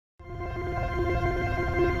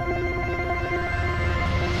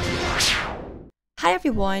Hi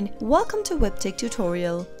everyone, welcome to Webtech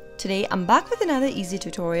Tutorial. Today I'm back with another easy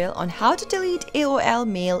tutorial on how to delete AOL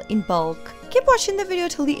mail in bulk. Keep watching the video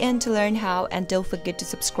till the end to learn how, and don't forget to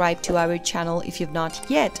subscribe to our channel if you've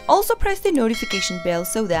not yet. Also press the notification bell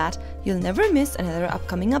so that you'll never miss another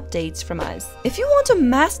upcoming updates from us. If you want to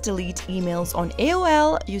mass delete emails on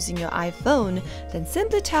AOL using your iPhone, then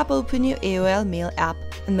simply tap open your AOL mail app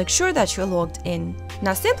and make sure that you're logged in.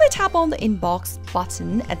 Now simply tap on the inbox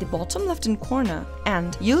button at the bottom left hand corner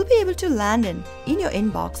and you'll be able to land in your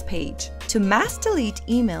inbox page. To mass delete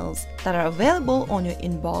emails that are available on your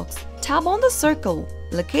inbox, tap on the circle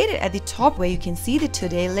located at the top where you can see the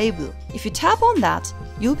Today label. If you tap on that,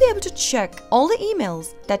 you'll be able to check all the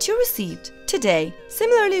emails that you received today.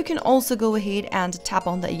 Similarly, you can also go ahead and tap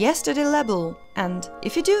on the Yesterday label, and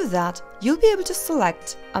if you do that, you'll be able to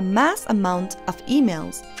select a mass amount of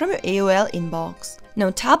emails from your AOL inbox. Now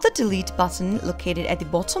tap the Delete button located at the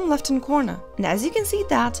bottom left hand corner, and as you can see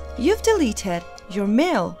that you've deleted your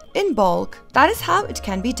mail in bulk. That is how it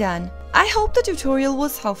can be done. I hope the tutorial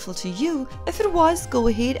was helpful to you. If it was, go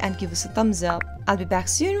ahead and give us a thumbs up. I'll be back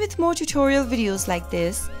soon with more tutorial videos like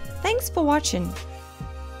this. Thanks for watching.